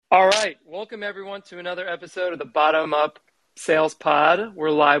All right. Welcome, everyone, to another episode of the Bottom Up Sales Pod. We're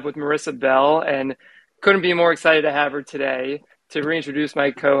live with Marissa Bell, and couldn't be more excited to have her today. To reintroduce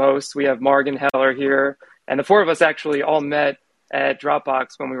my co-host, we have Morgan Heller here, and the four of us actually all met at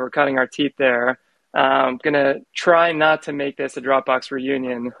Dropbox when we were cutting our teeth there. I'm going to try not to make this a Dropbox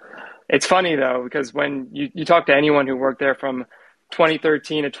reunion. It's funny, though, because when you talk to anyone who worked there from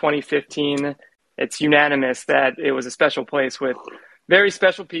 2013 to 2015, it's unanimous that it was a special place with very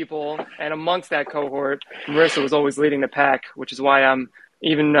special people, and amongst that cohort, Marissa was always leading the pack, which is why I'm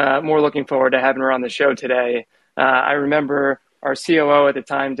even more looking forward to having her on the show today. I remember our COO at the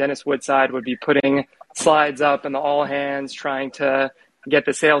time, Dennis Woodside, would be putting slides up in the all hands, trying to get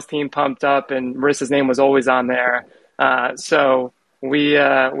the sales team pumped up, and Marissa's name was always on there. So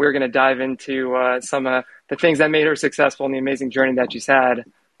we're going to dive into some of the things that made her successful and the amazing journey that she's had.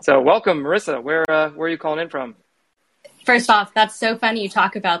 So welcome, Marissa. Where are you calling in from? First off, that's so funny you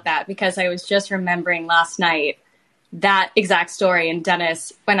talk about that because I was just remembering last night that exact story. And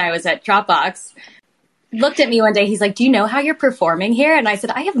Dennis, when I was at Dropbox, looked at me one day. He's like, "Do you know how you're performing here?" And I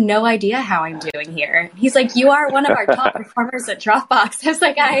said, "I have no idea how I'm doing here." He's like, "You are one of our top performers at Dropbox." I was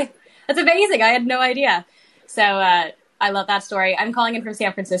like, that's amazing. I had no idea. So I love that story. I'm calling in from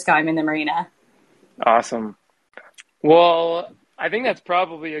San Francisco. I'm in the marina. Awesome. Well, I think that's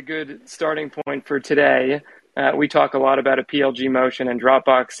probably a good starting point for today. We talk a lot about a PLG motion, and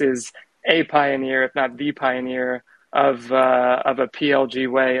Dropbox is a pioneer, if not the pioneer, of a PLG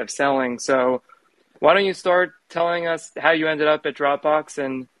way of selling. So why don't you start telling us how you ended up at Dropbox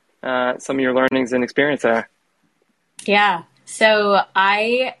and some of your learnings and experience there? Yeah. So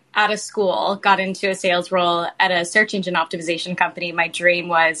I, out of school, got into a sales role at a search engine optimization company. My dream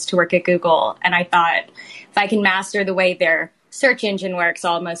was to work at Google. And I thought, if I can master the way their search engine works,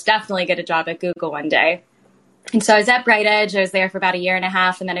 I'll most definitely get a job at Google one day. And so I was at Bright Edge. I was there for about a year and a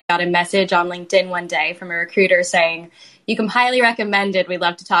half. And then I got a message on LinkedIn one day from a recruiter saying, "You come highly recommended. We'd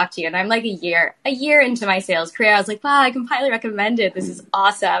love to talk to you." And I'm like a year into my sales career. I was like, wow, I come highly recommended. This is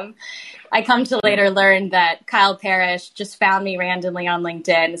awesome. I come to later learn that Kyle Parrish just found me randomly on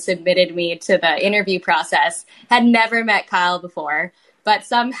LinkedIn, submitted me to the interview process, had never met Kyle before, but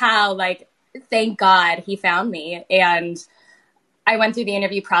somehow, thank God he found me. And I went through the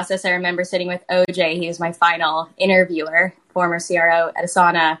interview process. I remember sitting with OJ. He was my final interviewer, former CRO at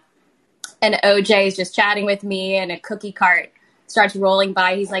Asana. And OJ is just chatting with me, and a cookie cart starts rolling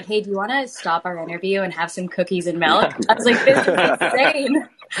by. He's like, "Hey, do you want to stop our interview and have some cookies and milk?" I was like, "This is insane.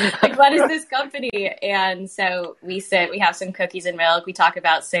 What is this company?" And so we have some cookies and milk. We talk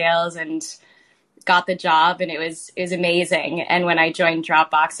about sales and got the job, and it was amazing. And when I joined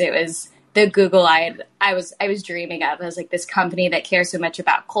Dropbox, it was the Google I was dreaming of. I was like, this company that cares so much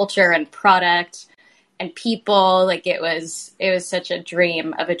about culture and product and people. It was such a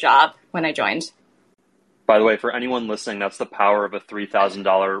dream of a job when I joined. By the way, for anyone listening, that's the power of a $3,000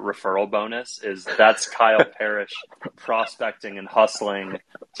 referral bonus. That's Kyle Parrish prospecting and hustling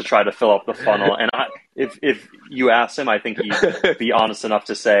to try to fill up the funnel. And if you ask him, I think he'd be honest enough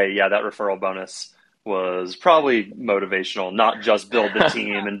to say, yeah, that referral bonus was probably motivational, not just build the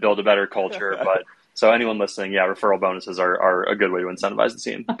team and build a better culture. But so anyone listening, yeah, referral bonuses are a good way to incentivize the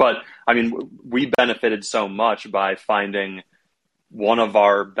team. But I mean, we benefited so much by finding one of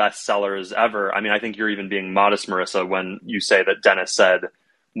our best sellers ever. I mean, I think you're even being modest, Marissa, when you say that Dennis said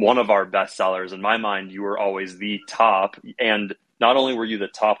one of our best sellers. In my mind, you were always the top. And not only were you the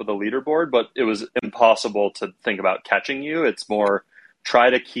top of the leaderboard, but it was impossible to think about catching you. It's more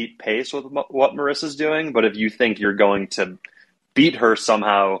try to keep pace with what Marissa's doing. But if you think you're going to beat her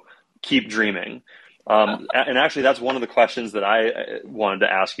somehow, keep dreaming. And actually, that's one of the questions that I wanted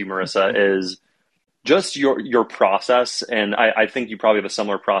to ask you, Marissa, is just your process. And I think you probably have a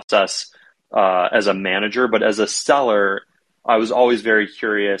similar process as a manager, but as a seller, I was always very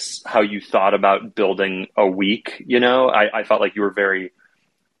curious how you thought about building a week. You know, I felt like you were very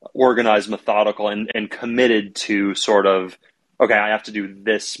organized, methodical, and committed to sort of, okay, I have to do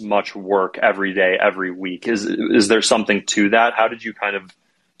this much work every day, every week. Is there something to that? How did you kind of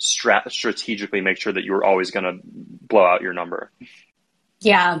strategically make sure that you were always going to blow out your number?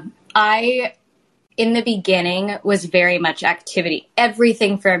 Yeah, in the beginning, was very much activity.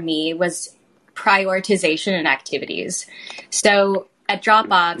 Everything for me was prioritization and activities. So at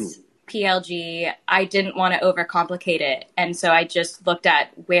Dropbox, PLG, I didn't want to overcomplicate it. And so I just looked at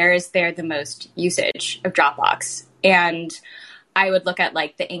where is there the most usage of Dropbox. And I would look at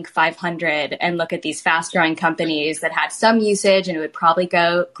the Inc. 500 and look at these fast growing companies that had some usage and it would probably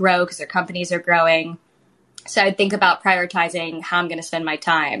grow because their companies are growing. So I'd think about prioritizing how I'm going to spend my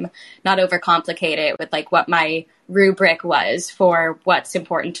time, not overcomplicate it with like what my rubric was for what's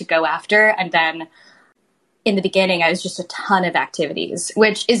important to go after. And then in the beginning, I was just a ton of activities,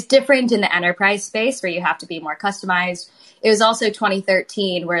 which is different in the enterprise space where you have to be more customized. It was also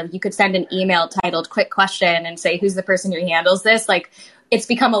 2013 where you could send an email titled quick question and say, who's the person who handles this? Like, it's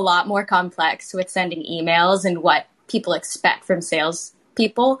become a lot more complex with sending emails and what people expect from sales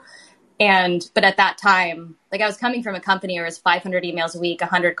people. But at that time, like I was coming from a company where it was 500 emails a week,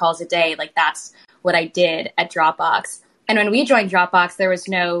 100 calls a day. Like that's what I did at Dropbox. And when we joined Dropbox, there was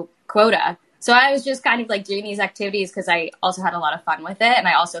no quota. So I was just kind of like doing these activities because I also had a lot of fun with it. And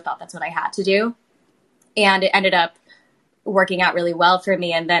I also thought that's what I had to do. And it ended up working out really well for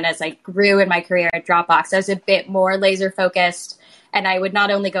me. And then as I grew in my career at Dropbox, I was a bit more laser focused. And I would not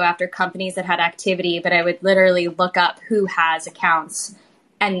only go after companies that had activity, but I would literally look up who has accounts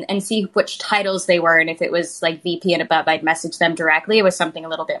and see which titles they were. And if it was like VP and above, I'd message them directly. It was something a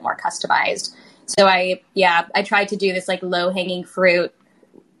little bit more customized. So I tried to do this like low hanging fruit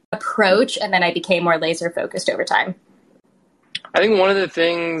approach. And then I became more laser focused over time. I think one of the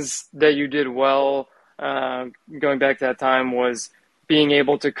things that you did well, going back to that time, was being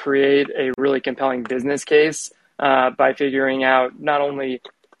able to create a really compelling business case by figuring out not only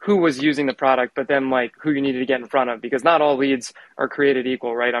who was using the product, but then like who you needed to get in front of, because not all leads are created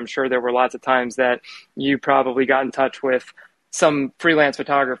equal, right? I'm sure there were lots of times that you probably got in touch with some freelance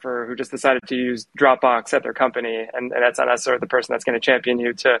photographer who just decided to use Dropbox at their company, and that's not necessarily the person that's going to champion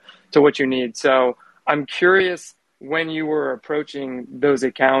you to what you need. So I'm curious, when you were approaching those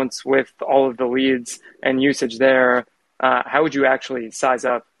accounts with all of the leads and usage there, how would you actually size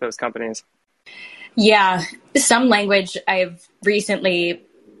up those companies? Yeah, some language I've recently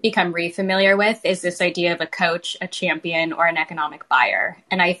become re-familiar with is this idea of a coach, a champion, or an economic buyer.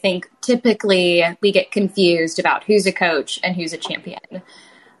 And I think typically we get confused about who's a coach and who's a champion.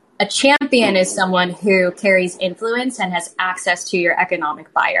 A champion is someone who carries influence and has access to your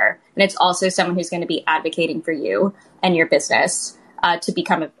economic buyer. And it's also someone who's going to be advocating for you and your business to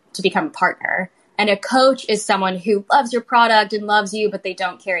become a partner. And a coach is someone who loves your product and loves you, but they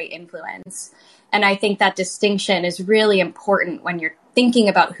don't carry influence. And I think that distinction is really important when you're thinking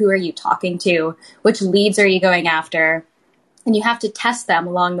about who are you talking to, which leads are you going after, and you have to test them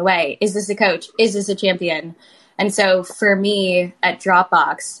along the way. Is this a coach? Is this a champion? And so for me at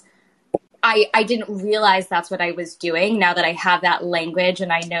Dropbox, I didn't realize that's what I was doing. Now that I have that language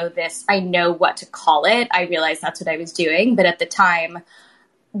and I know what to call it, I realize that's what I was doing. But at the time,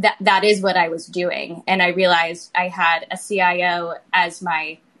 that is what I was doing. And I realized I had a CIO as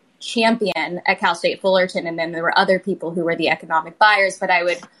my champion at Cal State Fullerton, and then there were other people who were the economic buyers, but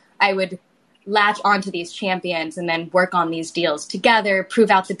I would latch onto these champions and then work on these deals together,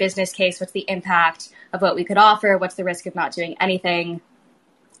 prove out the business case, what's the impact of what we could offer, what's the risk of not doing anything,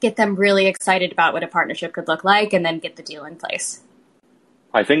 get them really excited about what a partnership could look like, and then get the deal in place.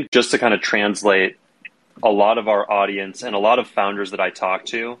 I think just to kind of translate, a lot of our audience and a lot of founders that I talk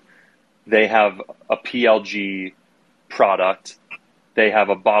to, they have a PLG product. They have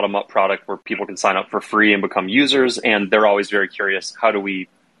a bottom-up product where people can sign up for free and become users, and they're always very curious, how do we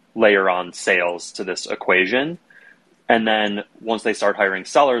layer on sales to this equation? And then once they start hiring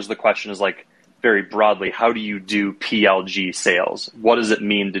sellers, the question is like, very broadly, how do you do PLG sales? What does it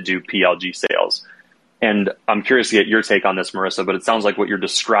mean to do PLG sales? And I'm curious to get your take on this, Marissa, but it sounds like what you're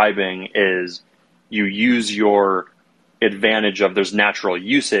describing is you use your advantage of there's natural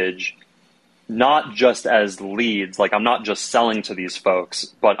usage, not just as leads, like I'm not just selling to these folks,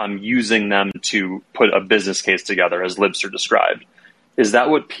 but I'm using them to put a business case together, as Libster described. Is that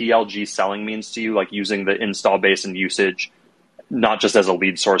what PLG selling means to you? Like using the install base and usage, not just as a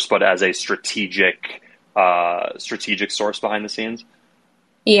lead source, but as a strategic source behind the scenes?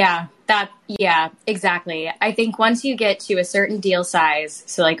 Yeah, exactly. I think once you get to a certain deal size,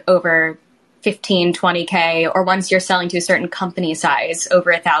 so like over 15, 20K, or once you're selling to a certain company size,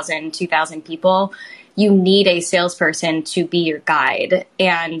 over 1,000, 2,000 people, you need a salesperson to be your guide.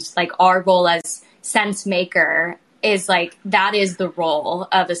 And like our role as sense maker is like, that is the role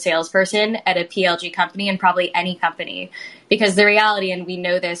of a salesperson at a PLG company and probably any company. Because the reality, and we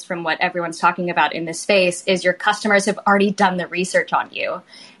know this from what everyone's talking about in this space, is your customers have already done the research on you.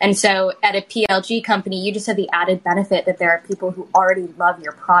 And so at a PLG company, you just have the added benefit that there are people who already love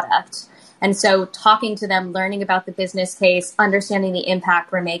your product. And so talking to them, learning about the business case, understanding the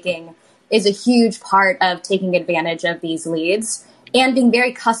impact we're making is a huge part of taking advantage of these leads and being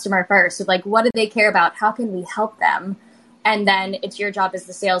very customer first. So like, what do they care about? How can we help them? And then it's your job as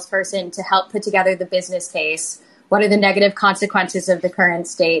the salesperson to help put together the business case, What are the negative consequences of the current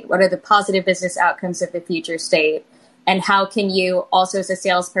state? What are the positive business outcomes of the future state? And how can you also, as a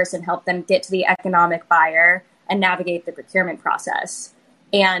salesperson, help them get to the economic buyer and navigate the procurement process?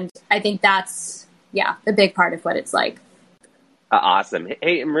 And I think that's, a big part of what it's like. Awesome.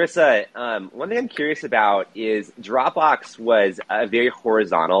 Hey, Marissa, one thing I'm curious about is Dropbox was a very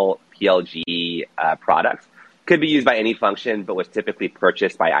horizontal PLG product. Could be used by any function, but was typically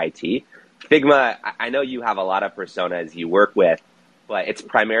purchased by IT. Figma, I know you have a lot of personas you work with, but it's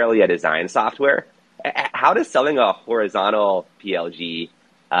primarily a design software. How does selling a horizontal PLG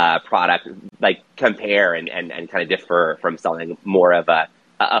product compare and kind of differ from selling more of a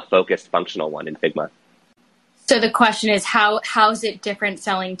focused functional one in Figma? So the question is, how is it different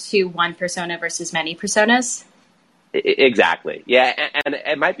selling to one persona versus many personas? Exactly. Yeah, and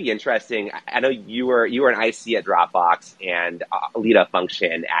it might be interesting. I know you were an IC at Dropbox and lead a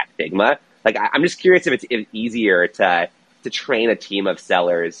function at Figma. I'm just curious if it's easier to train a team of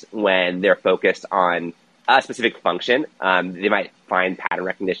sellers when they're focused on a specific function. They might find pattern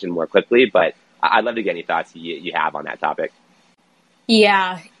recognition more quickly, but I'd love to get any thoughts you have on that topic.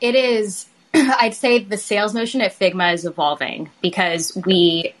 Yeah, it is. I'd say the sales motion at Figma is evolving because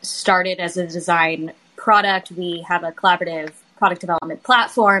we started as a design product. We have a collaborative product development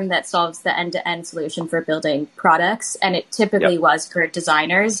platform that solves the end-to-end solution for building products. And it typically was for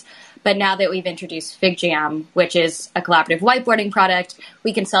designers. But now that we've introduced FigJam, which is a collaborative whiteboarding product,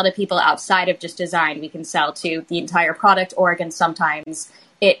 we can sell to people outside of just design. We can sell to the entire product org, and sometimes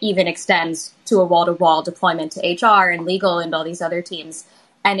it even extends to a wall-to-wall deployment to HR and legal and all these other teams.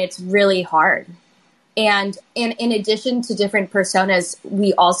 And it's really hard. And in addition to different personas,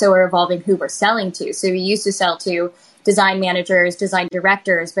 we also are evolving who we're selling to. So we used to sell to design managers, design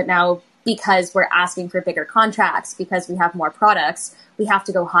directors, but now because we're asking for bigger contracts, because we have more products, we have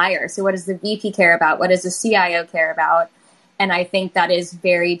to go higher. So what does the VP care about? What does the CIO care about? And I think that is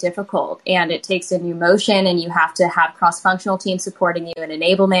very difficult. And it takes a new motion, and you have to have cross-functional teams supporting you in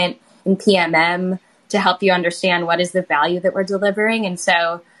enablement and PMM to help you understand what is the value that we're delivering. And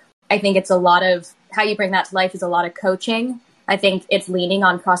so I think it's a lot of how you bring that to life is a lot of coaching. I think it's leaning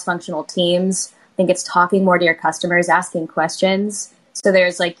on cross-functional teams. I think it's talking more to your customers, asking questions. So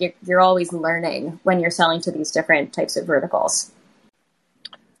there's you're always learning when you're selling to these different types of verticals.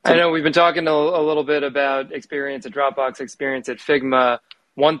 I know we've been talking a little bit about experience at Dropbox, experience at Figma.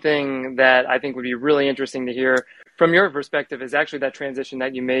 One thing that I think would be really interesting to hear from your perspective is actually that transition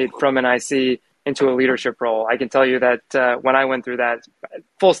that you made from an IC into a leadership role. I can tell you that when I went through that,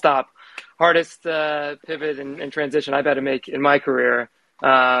 full stop, hardest pivot and transition I've had to make in my career.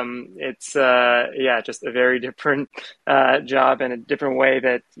 It's just a very different job and a different way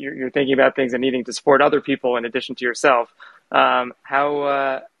that you're thinking about things and needing to support other people in addition to yourself.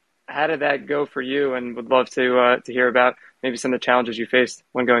 How did that go for you? And would love to hear about maybe some of the challenges you faced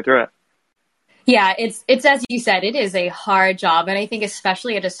when going through it. Yeah, it's as you said, it is a hard job. And I think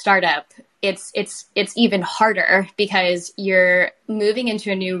especially at a startup, it's even harder because you're moving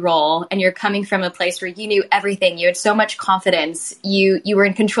into a new role and you're coming from a place where you knew everything. You had so much confidence. You were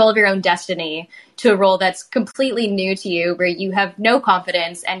in control of your own destiny, to a role that's completely new to you, where you have no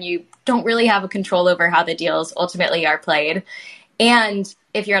confidence and you don't really have a control over how the deals ultimately are played. And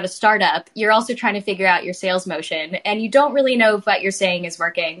if you're at a startup, you're also trying to figure out your sales motion and you don't really know if what you're saying is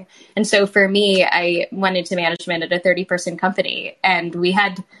working. And so for me, I went into management at a 30-person company, and we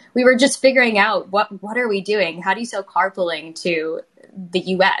were just figuring out what are we doing? How do you sell carpooling to the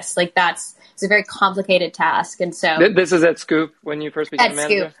US? It's a very complicated task. And so this is at Scoop when you first became a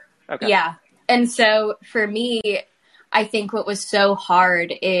manager? Scoop. Okay. Yeah. And so for me, I think what was so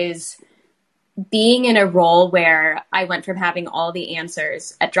hard is being in a role where I went from having all the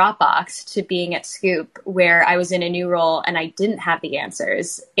answers at Dropbox to being at Scoop, where I was in a new role and I didn't have the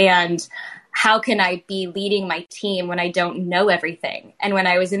answers. And how can I be leading my team when I don't know everything? And when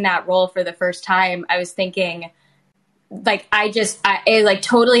I was in that role for the first time, I was thinking,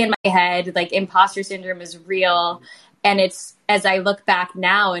 totally in my head, imposter syndrome is real. And it's, as I look back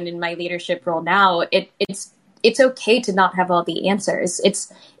now and in my leadership role now, it's okay to not have all the answers.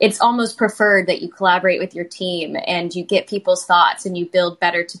 It's almost preferred that you collaborate with your team and you get people's thoughts and you build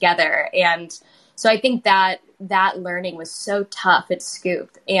better together. And so I think that learning was so tough at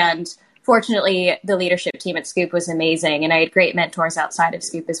Scoop. And fortunately, the leadership team at Scoop was amazing. And I had great mentors outside of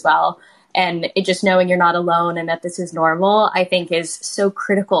Scoop as well. And it just knowing you're not alone and that this is normal, I think is so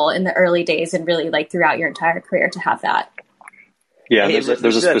critical in the early days and really throughout your entire career to have that. Yeah, there's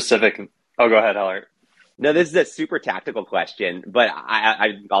a specific... Oh, go ahead, Howard. No, this is a super tactical question, but I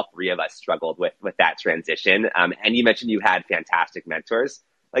all three of us struggled with that transition. And you mentioned you had fantastic mentors.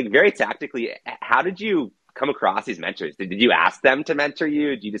 Very tactically, how did you come across these mentors? Did you ask them to mentor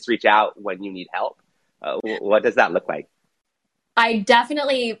you? Do you just reach out when you need help? What does that look like? I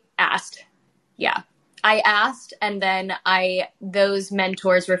definitely asked. Yeah. I asked, and then those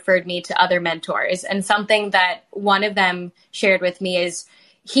mentors referred me to other mentors. And something that one of them shared with me is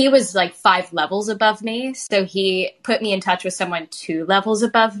he was like 5 levels above me. So he put me in touch with someone 2 levels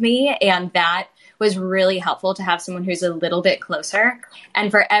above me. And that was really helpful to have someone who's a little bit closer.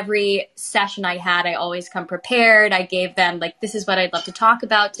 And for every session I had, I always come prepared. I gave them like, this is what I'd love to talk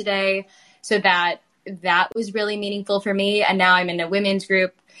about today. So that was really meaningful for me. And now I'm in a women's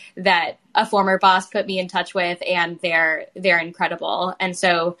group that a former boss put me in touch with, and they're incredible. And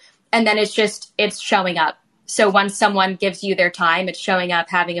then it's showing up. So once someone gives you their time, it's showing up,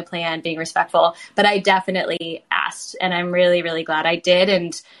 having a plan, being respectful. But I definitely asked, and I'm really, really glad I did.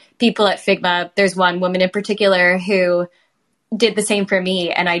 And people at Figma, there's one woman in particular who did the same for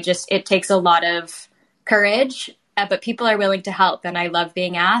me. And it takes a lot of courage, but people are willing to help. And I love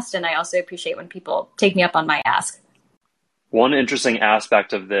being asked. And I also appreciate when people take me up on my ask. One interesting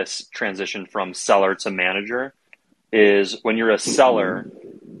aspect of this transition from seller to manager is when you're a seller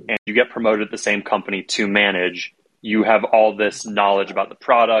and you get promoted at the same company to manage, you have all this knowledge about the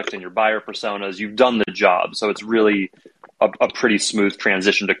product and your buyer personas. You've done the job. So it's really a pretty smooth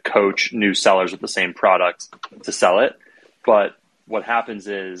transition to coach new sellers with the same product to sell it. But what happens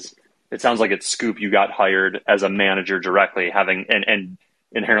is, it sounds like at Scoop, you got hired as a manager directly, and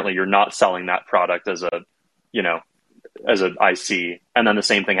inherently you're not selling that product as an IC. And then the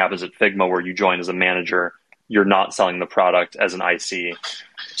same thing happens at Figma, where you join as a manager. You're not selling the product as an IC.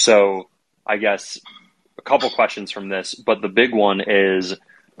 So I guess a couple questions from this, but the big one is,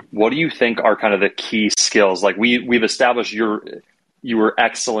 what do you think are kind of the key skills? Like we've established you were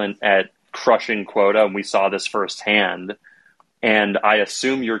excellent at crushing quota, and we saw this firsthand. And I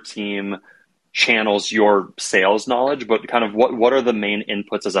assume your team channels your sales knowledge, but kind of what are the main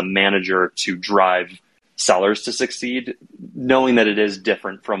inputs as a manager to drive sellers to succeed, knowing that it is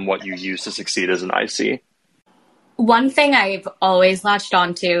different from what you use to succeed as an IC? One thing I've always latched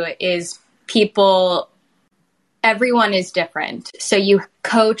onto is everyone is different. So you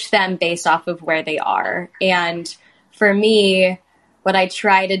coach them based off of where they are. And for me, what I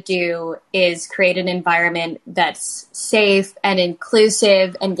try to do is create an environment that's safe and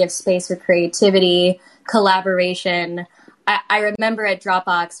inclusive and give space for creativity, collaboration. I remember at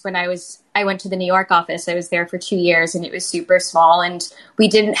Dropbox when I went to the New York office, I was there for 2 years, and it was super small, and we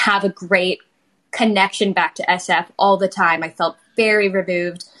didn't have a great connection back to SF all the time. I felt very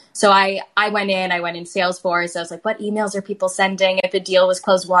removed. So I went in Salesforce. I was like, what emails are people sending? If a deal was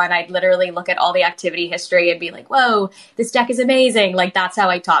closed won, I'd literally look at all the activity history and be like, whoa, this deck is amazing. Like, that's how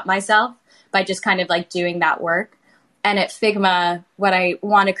I taught myself, by just kind of like doing that work. And at Figma, what I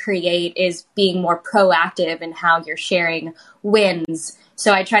want to create is being more proactive in how you're sharing wins.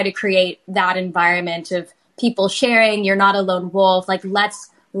 So I try to create that environment of people sharing. You're not a lone wolf. Like, let's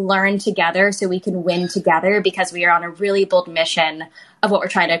learn together so we can win together, because we are on a really bold mission of what we're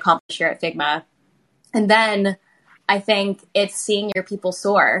trying to accomplish here at Figma. And then I think it's seeing your people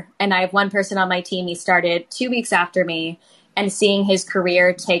soar. And I have one person on my team, he started 2 weeks after me, and seeing his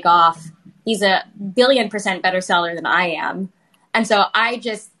career take off. He's a 1,000,000,000% better seller than I am. And so I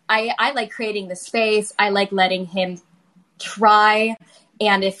like creating the space. I like letting him try.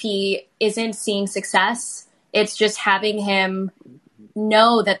 And if he isn't seeing success, it's just having him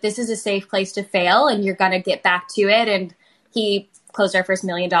know that this is a safe place to fail and you're going to get back to it. And he closed our first $1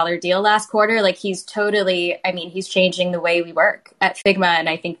 million deal last quarter. Like, he's changing the way we work at Figma. And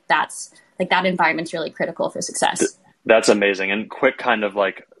I think that environment's really critical for success. That's amazing. And quick kind of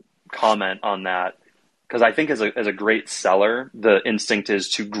like comment on that, because I think as a great seller, the instinct is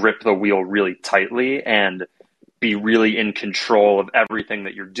to grip the wheel really tightly and be really in control of everything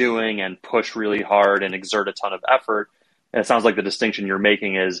that you're doing and push really hard and exert a ton of effort. And it sounds like the distinction you're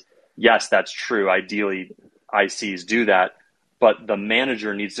making is, yes, that's true. Ideally, ICs do that, but the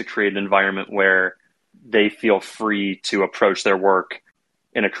manager needs to create an environment where they feel free to approach their work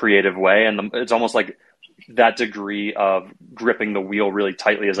in a creative way. And it's almost like that degree of gripping the wheel really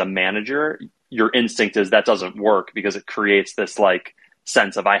tightly as a manager, your instinct is that doesn't work, because it creates this like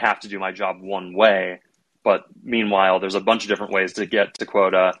sense of, I have to do my job one way. But meanwhile, there's a bunch of different ways to get to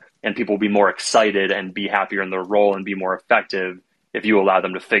quota, and people will be more excited and be happier in their role and be more effective if you allow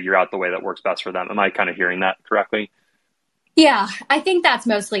them to figure out the way that works best for them. Am I kind of hearing that correctly? Yeah, I think that's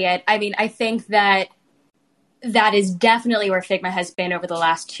mostly it. I mean, I think that is definitely where Figma has been over the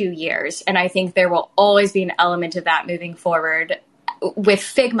last 2 years. And I think there will always be an element of that moving forward. with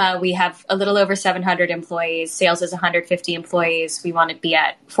Figma, we have a little over 700 employees. Sales is 150 employees. We want to be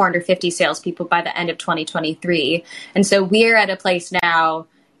at 450 salespeople by the end of 2023. And so we're at a place now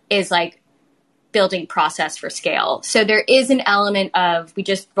is like building process for scale. So there is an element of, we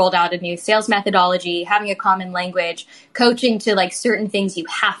just rolled out a new sales methodology, having a common language, coaching to like certain things you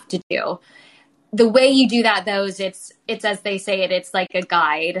have to do. The way you do that, though, is it's as they say it's like a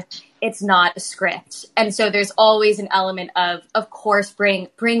guide. It's not a script. And so there's always an element of course, bring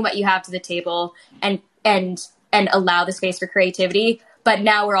what you have to the table and allow the space for creativity. But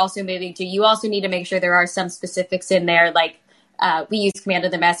now we're also moving to, you also need to make sure there are some specifics in there, like we use command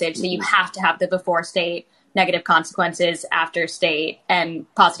of the message. So you have to have the before state, negative consequences, after state, and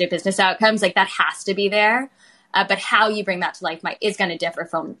positive business outcomes. Like that has to be there. But how you bring that to life is going to differ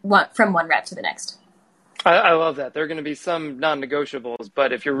from one rep to the next. I love that. There are going to be some non-negotiables,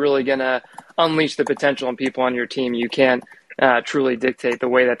 but if you're really going to unleash the potential in people on your team, you can't truly dictate the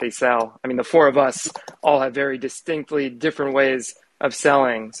way that they sell. I mean, the four of us all have very distinctly different ways of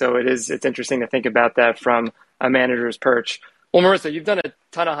selling. So it's interesting to think about that from a manager's perch. Well, Marissa, you've done a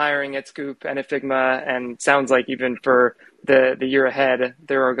ton of hiring at Scoop and at Figma, and sounds like even for the year ahead,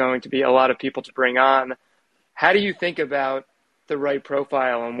 there are going to be a lot of people to bring on. How do you think about the right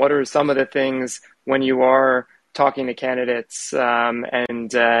profile, and what are some of the things when you are talking to candidates and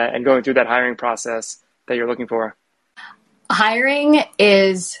going through that hiring process that you're looking for? Hiring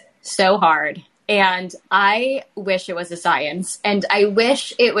is so hard, and I wish it was a science, and I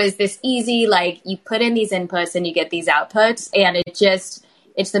wish it was this easy, like you put in these inputs and you get these outputs, and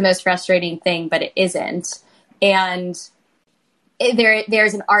it's the most frustrating thing, but it isn't. And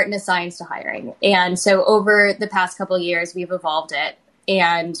there's an art and a science to hiring. And so over the past couple of years, we've evolved it,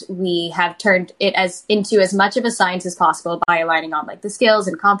 and we have turned it into as much of a science as possible by aligning on like the skills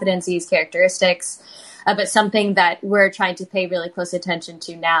and competencies, characteristics. But something that we're trying to pay really close attention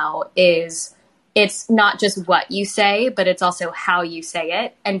to now is it's not just what you say, but it's also how you say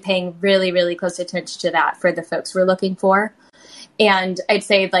it, and paying really, really close attention to that for the folks we're looking for. And I'd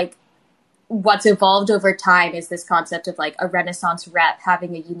say like, what's evolved over time is this concept of like a Renaissance rep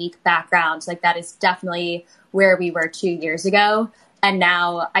having a unique background. Like that is definitely where we were 2 years ago. And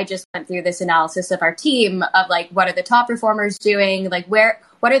now I just went through this analysis of our team of like, what are the top performers doing? Like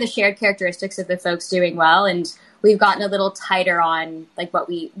what are the shared characteristics of the folks doing well? And we've gotten a little tighter on like what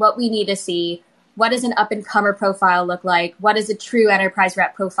we need to see. What does an up and comer profile look like? What does a true enterprise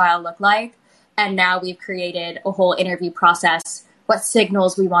rep profile look like? And now we've created a whole interview process, what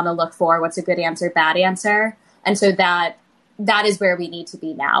signals we want to look for, what's a good answer, bad answer. And so that is where we need to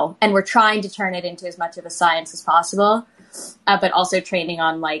be now. And we're trying to turn it into as much of a science as possible, but also training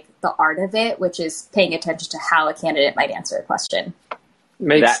on like the art of it, which is paying attention to how a candidate might answer a question.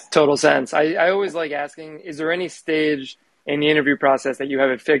 Makes total sense. I always like asking, is there any stage in the interview process that you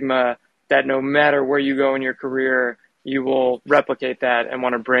have at Figma that no matter where you go in your career, you will replicate that and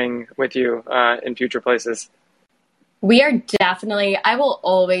want to bring with you in future places? We are definitely, I will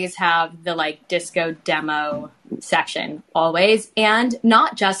always have the like disco demo section, always. And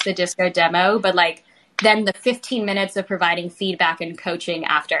not just the disco demo, but like then the 15 minutes of providing feedback and coaching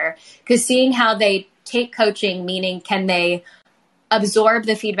after. Because seeing how they take coaching, meaning can they absorb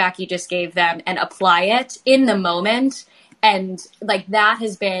the feedback you just gave them and apply it in the moment. And like that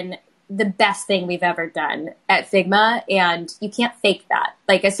has been the best thing we've ever done at Figma. And you can't fake that.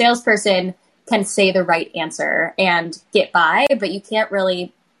 Like a salesperson can say the right answer and get by, but you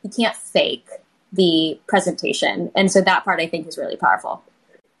can't fake the presentation. And so that part I think is really powerful.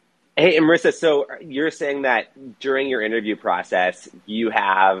 Hey, and Marissa, so you're saying that during your interview process, you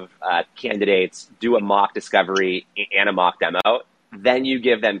have candidates do a mock discovery and a mock demo, then you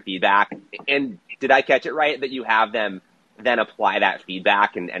give them feedback. And did I catch it right that you have them then apply that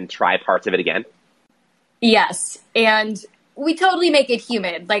feedback and try parts of it again? Yes. And we totally make it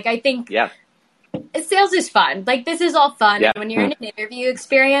human. Like I think sales is fun. Like this is all fun. Yeah. And when you're in an interview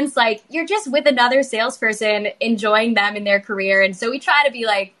experience, like you're just with another salesperson enjoying them in their career. And so we try to be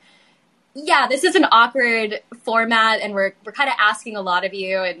like, yeah, this is an awkward format and we're kind of asking a lot of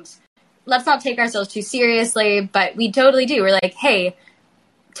you and let's not take ourselves too seriously, but we totally do. We're like, hey,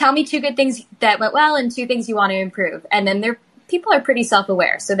 tell me 2 good things that went well and 2 things you want to improve. And then people are pretty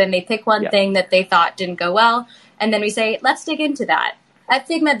self-aware. So then they pick one thing that they thought didn't go well. And then we say, let's dig into that. At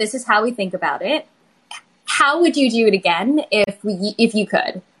Figma, this is how we think about it. How would you do it again if you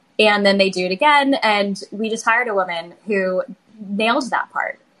could? And then they do it again. And we just hired a woman who nailed that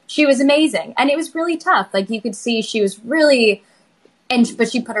part. She was amazing. And it was really tough. Like you could see she was really, but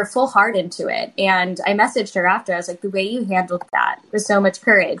she put her full heart into it. And I messaged her after. I was like, the way you handled that with so much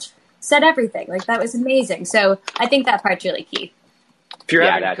courage, said everything. Like that was amazing. So I think that part's really key. If you're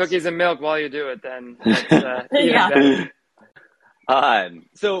Yeah, having that's cookies and milk while you do it, then that's even Yeah. better.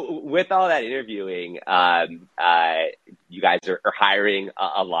 So with all that interviewing, you guys are hiring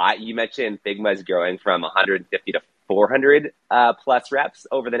a lot. You mentioned Figma is growing from 150 to 400 plus reps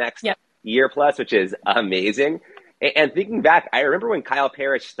over the next Yep. year plus, which is amazing. And thinking back, I remember when Kyle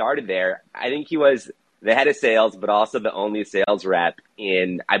Parrish started there, I think he was the head of sales, but also the only sales rep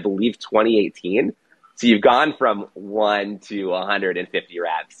in, I believe, 2018. So you've gone from 1 to 150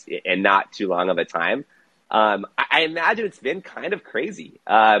 reps in not too long of a time. I imagine it's been kind of crazy.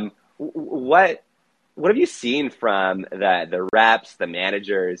 What have you seen from the reps, the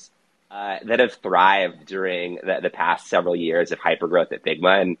managers that have thrived during the past several years of hypergrowth at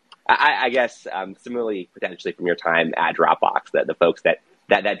Figma? And I guess similarly, potentially from your time at Dropbox, the folks that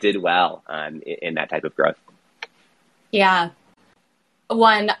did well in that type of growth. Yeah.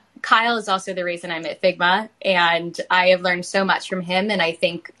 One, Kyle is also the reason I'm at Figma, and I have learned so much from him, and I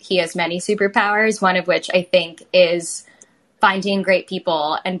think he has many superpowers, one of which I think is finding great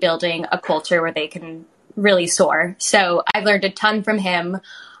people and building a culture where they can really soar. So I've learned a ton from him,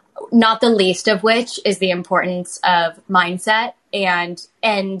 not the least of which is the importance of mindset and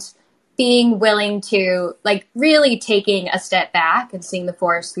being willing to, like, really taking a step back and seeing the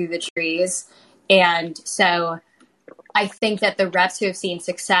forest through the trees. And so I think that the reps who have seen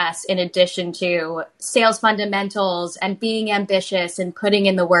success, in addition to sales fundamentals and being ambitious and putting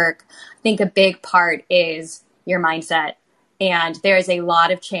in the work, I think a big part is your mindset. And there is a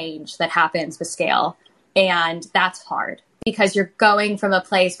lot of change that happens with scale. And that's hard because you're going from a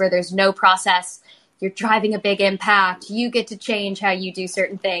place where there's no process, you're driving a big impact, you get to change how you do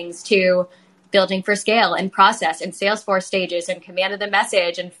certain things, to building for scale and process and Salesforce stages and command of the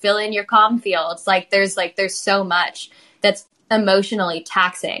message and fill in your comm fields. There's so much that's emotionally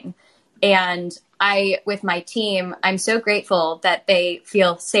taxing. And with my team, I'm so grateful that they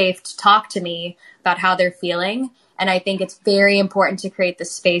feel safe to talk to me about how they're feeling. And I think it's very important to create the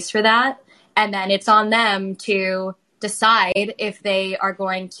space for that. And then it's on them to decide if they are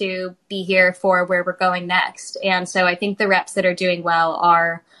going to be here for where we're going next. And so I think the reps that are doing well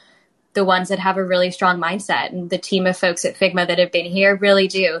are the ones that have a really strong mindset, and the team of folks at Figma that have been here really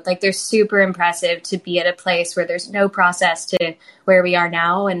do. Like, they're super impressive to be at a place where there's no process to where we are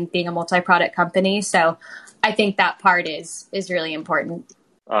now and being a multi-product company. So I think that part is really important.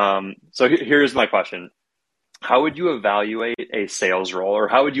 So here's my question. How would you evaluate a sales role, or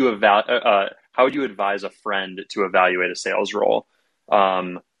how would you advise a friend to evaluate a sales role?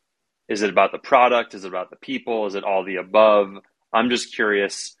 Is it about the product? Is it about the people? Is it all the above? I'm just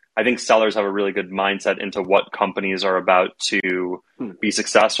curious. I think sellers have a really good mindset into what companies are about to be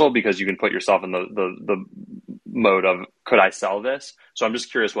successful, because you can put yourself in the mode of, could I sell this? So I'm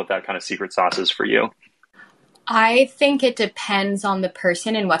just curious what that kind of secret sauce is for you. I think it depends on the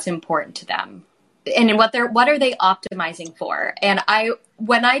person and what's important to them, and what are they optimizing for. And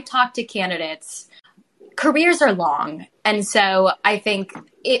when I talk to candidates, careers are long. And so I think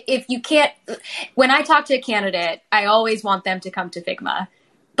if you can't, when I talk to a candidate, I always want them to come to Figma.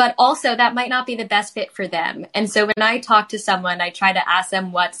 But also that might not be the best fit for them. And so when I talk to someone, I try to ask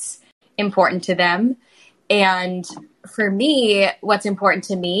them what's important to them. And for me, what's important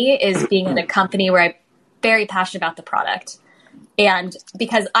to me is being in a company where I'm very passionate about the product. And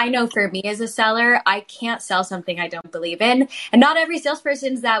because I know for me as a seller, I can't sell something I don't believe in. And not every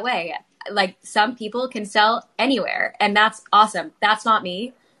salesperson's that way. Like, some people can sell anywhere, and that's awesome. That's not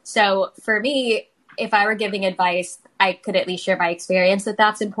me. So for me, if I were giving advice, I could at least share my experience that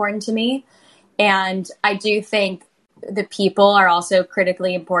that's important to me. And I do think the people are also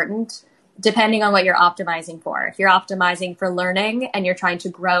critically important, depending on what you're optimizing for. If you're optimizing for learning and you're trying to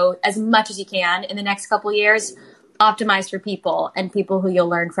grow as much as you can in the next couple of years, optimize for people and people who you'll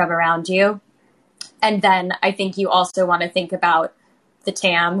learn from around you. And then I think you also want to think about the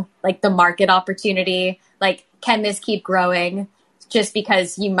TAM, like the market opportunity. Like, can this keep growing? Just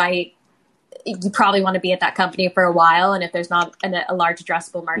because you probably want to be at that company for a while. And if there's not a large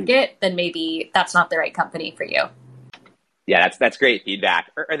addressable market, then maybe that's not the right company for you. Yeah, that's great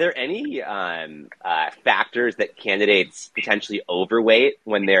feedback. Are there any factors that candidates potentially overweight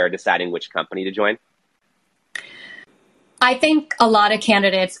when they're deciding which company to join? I think a lot of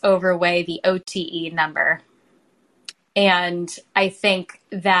candidates overweigh the OTE number. And I think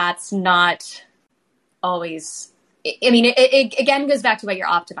that's not always, I mean, it again goes back to what you're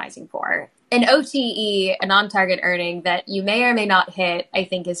optimizing for. An OTE, a non-target earning that you may or may not hit, I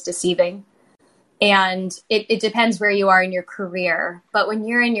think is deceiving. And it depends where you are in your career. But when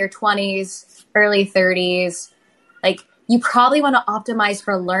you're in your 20s, early 30s, like, you probably want to optimize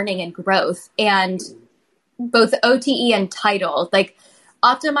for learning and growth. And both OTE and title, like,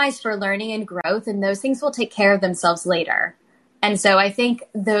 optimize for learning and growth, and those things will take care of themselves later. And so I think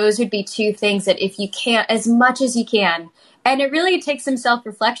those would be two things that if you can, as much as you can, and it really takes some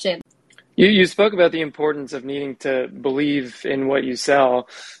self-reflection. You spoke about the importance of needing to believe in what you sell.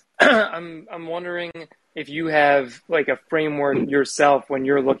 I'm wondering if you have like a framework yourself when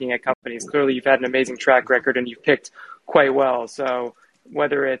you're looking at companies. Clearly, you've had an amazing track record and you've picked quite well. So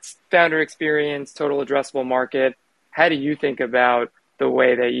whether it's founder experience, total addressable market, how do you think about the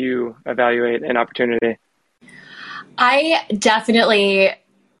way that you evaluate an opportunity? I definitely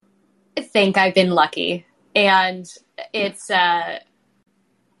think I've been lucky, and it's a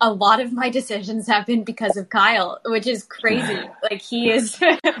lot of my decisions have been because of Kyle, which is crazy. Like he is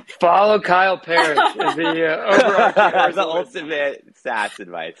follow Kyle Parrish is the overall the ultimate SaaS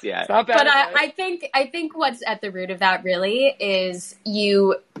advice. Yeah, not bad, but I think what's at the root of that really is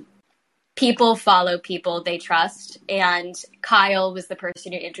people follow people they trust. And Kyle was the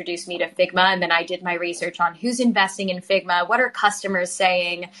person who introduced me to Figma. And then I did my research on who's investing in Figma. What are customers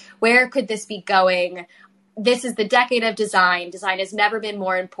saying? Where could this be going? This is the decade of design. Design has never been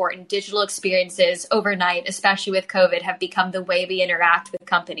more important. Digital experiences overnight, especially with COVID, have become the way we interact with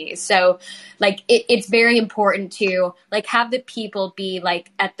companies. So like it's very important to like have the people be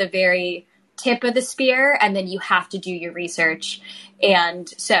like at the very tip of the spear, and then you have to do your research. And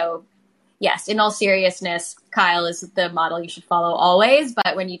so yes, in all seriousness, Kyle is the model you should follow always.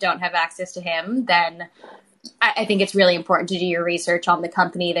 But when you don't have access to him, then I think it's really important to do your research on the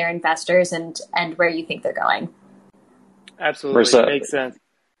company, their investors, and where you think they're going. Absolutely. Marissa, makes sense.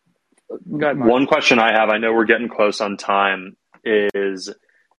 Go ahead, Mark. One question I have, I know we're getting close on time, is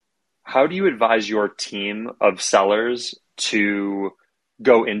how do you advise your team of sellers to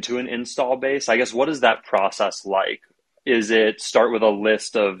go into an install base? I guess, what is that process like? Is it start with a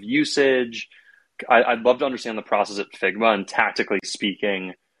list of usage? I'd love to understand the process at Figma and tactically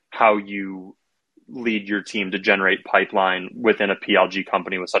speaking, how you lead your team to generate pipeline within a PLG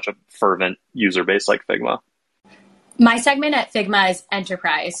company with such a fervent user base like Figma. My segment at Figma is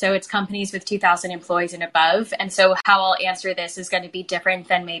enterprise. So it's companies with 2,000 employees and above. And so how I'll answer this is going to be different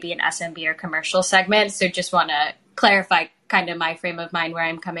than maybe an SMB or commercial segment. So just want to clarify kind of my frame of mind where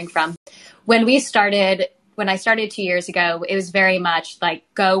I'm coming from. When I started 2 years ago, it was very much like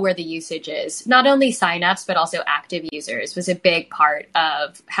go where the usage is. Not only signups, but also active users was a big part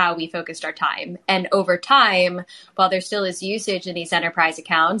of how we focused our time. And over time, while there still is usage in these enterprise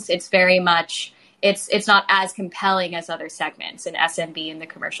accounts, it's very much, it's not as compelling as other segments in SMB in the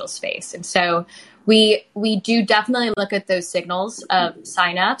commercial space. And so we do definitely look at those signals of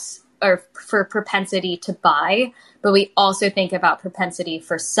signups or for propensity to buy, but we also think about propensity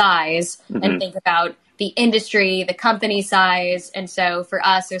for size and think about the industry, the company size. And so for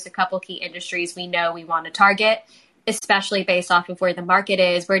us, there's a couple key industries we know we want to target, especially based off of where the market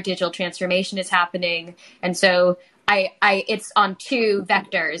is, where digital transformation is happening. And so it's on two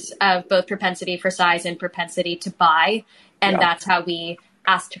vectors of both propensity for size and propensity to buy. And that's how we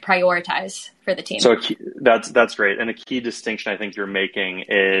ask to prioritize for the team. So that's great. And a key distinction I think you're making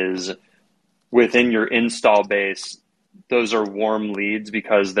is within your install base, those are warm leads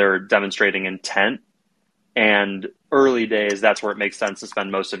because they're demonstrating intent. And early days, that's where it makes sense to spend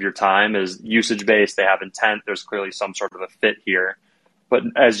most of your time is usage-based. They have intent. There's clearly some sort of a fit here. But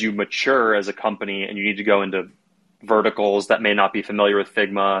as you mature as a company and you need to go into verticals that may not be familiar with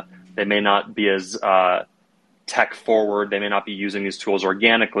Figma, they may not be as tech forward, they may not be using these tools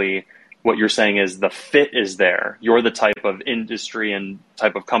organically. What you're saying is the fit is there. You're the type of industry and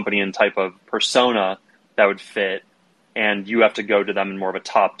type of company and type of persona that would fit. And you have to go to them in more of a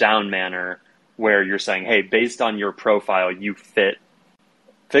top-down manner where you're saying, hey, based on your profile, you fit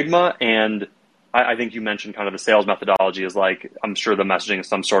Figma. And I think you mentioned kind of the sales methodology is like, I'm sure the messaging is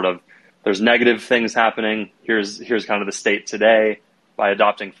some sort of, there's negative things happening. Here's kind of the state today. By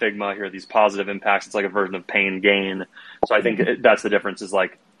adopting Figma, here are these positive impacts. It's like a version of pain gain. So I think that's the difference is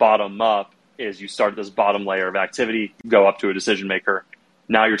like bottom up is you start this bottom layer of activity, go up to a decision maker.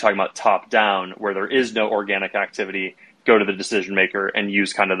 Now you're talking about top down where there is no organic activity. Go to the decision maker and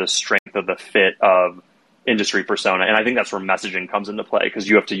use kind of the strength of the fit of industry persona. And I think that's where messaging comes into play because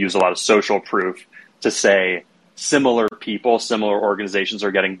you have to use a lot of social proof to say similar people, similar organizations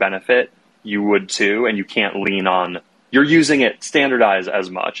are getting benefit. You would too. And you can't lean on, you're using it standardized as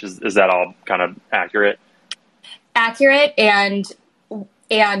much. Is that all kind of accurate? Accurate. And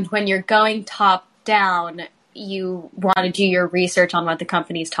when you're going top down, you want to do your research on what the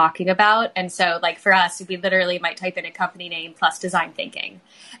company's talking about. And so like for us, we literally might type in a company name plus design thinking.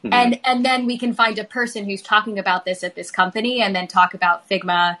 And then we can find a person who's talking about this at this company and then talk about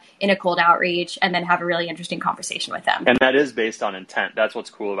Figma in a cold outreach and then have a really interesting conversation with them. And that is based on intent. That's what's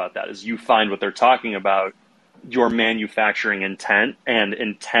cool about that is you find what they're talking about, your manufacturing intent, and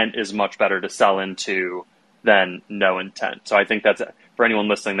intent is much better to sell into than no intent. So I think that's, for anyone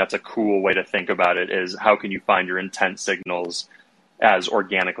listening, that's a cool way to think about it is how can you find your intent signals as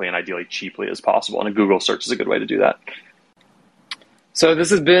organically and ideally cheaply as possible. And a Google search is a good way to do that. So this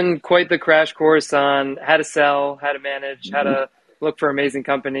has been quite the crash course on how to sell, how to manage, how to look for amazing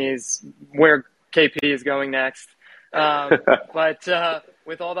companies, where KP is going next. But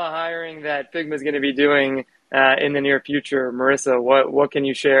with all the hiring that Figma is going to be doing in the near future, Marissa, what can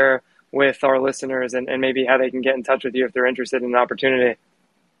you share with our listeners and maybe how they can get in touch with you if they're interested in an opportunity?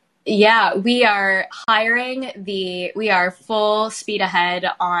 Yeah, we are hiring we are full speed ahead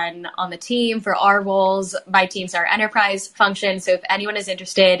on the team for our roles. My team's our enterprise function. So if anyone is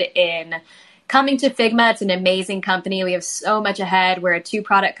interested in coming to Figma, it's an amazing company. We have so much ahead. We're a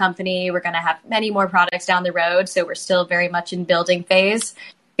 2-product company. We're going to have many more products down the road. So we're still very much in building phase.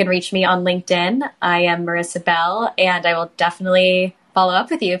 You can reach me on LinkedIn. I am Marissa Bell, and I will definitely follow up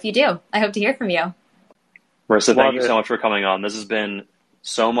with you if you do. I hope to hear from you. Marissa, thank you so much for coming on. This has been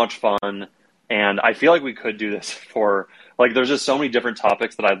so much fun. And I feel like we could do this for, like, there's just so many different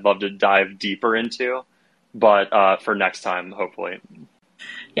topics that I'd love to dive deeper into, but for next time, hopefully.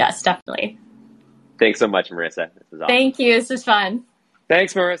 Yes, definitely. Thanks so much, Marissa. This was awesome. Thank you. This was fun.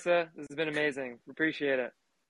 Thanks, Marissa. This has been amazing. Appreciate it.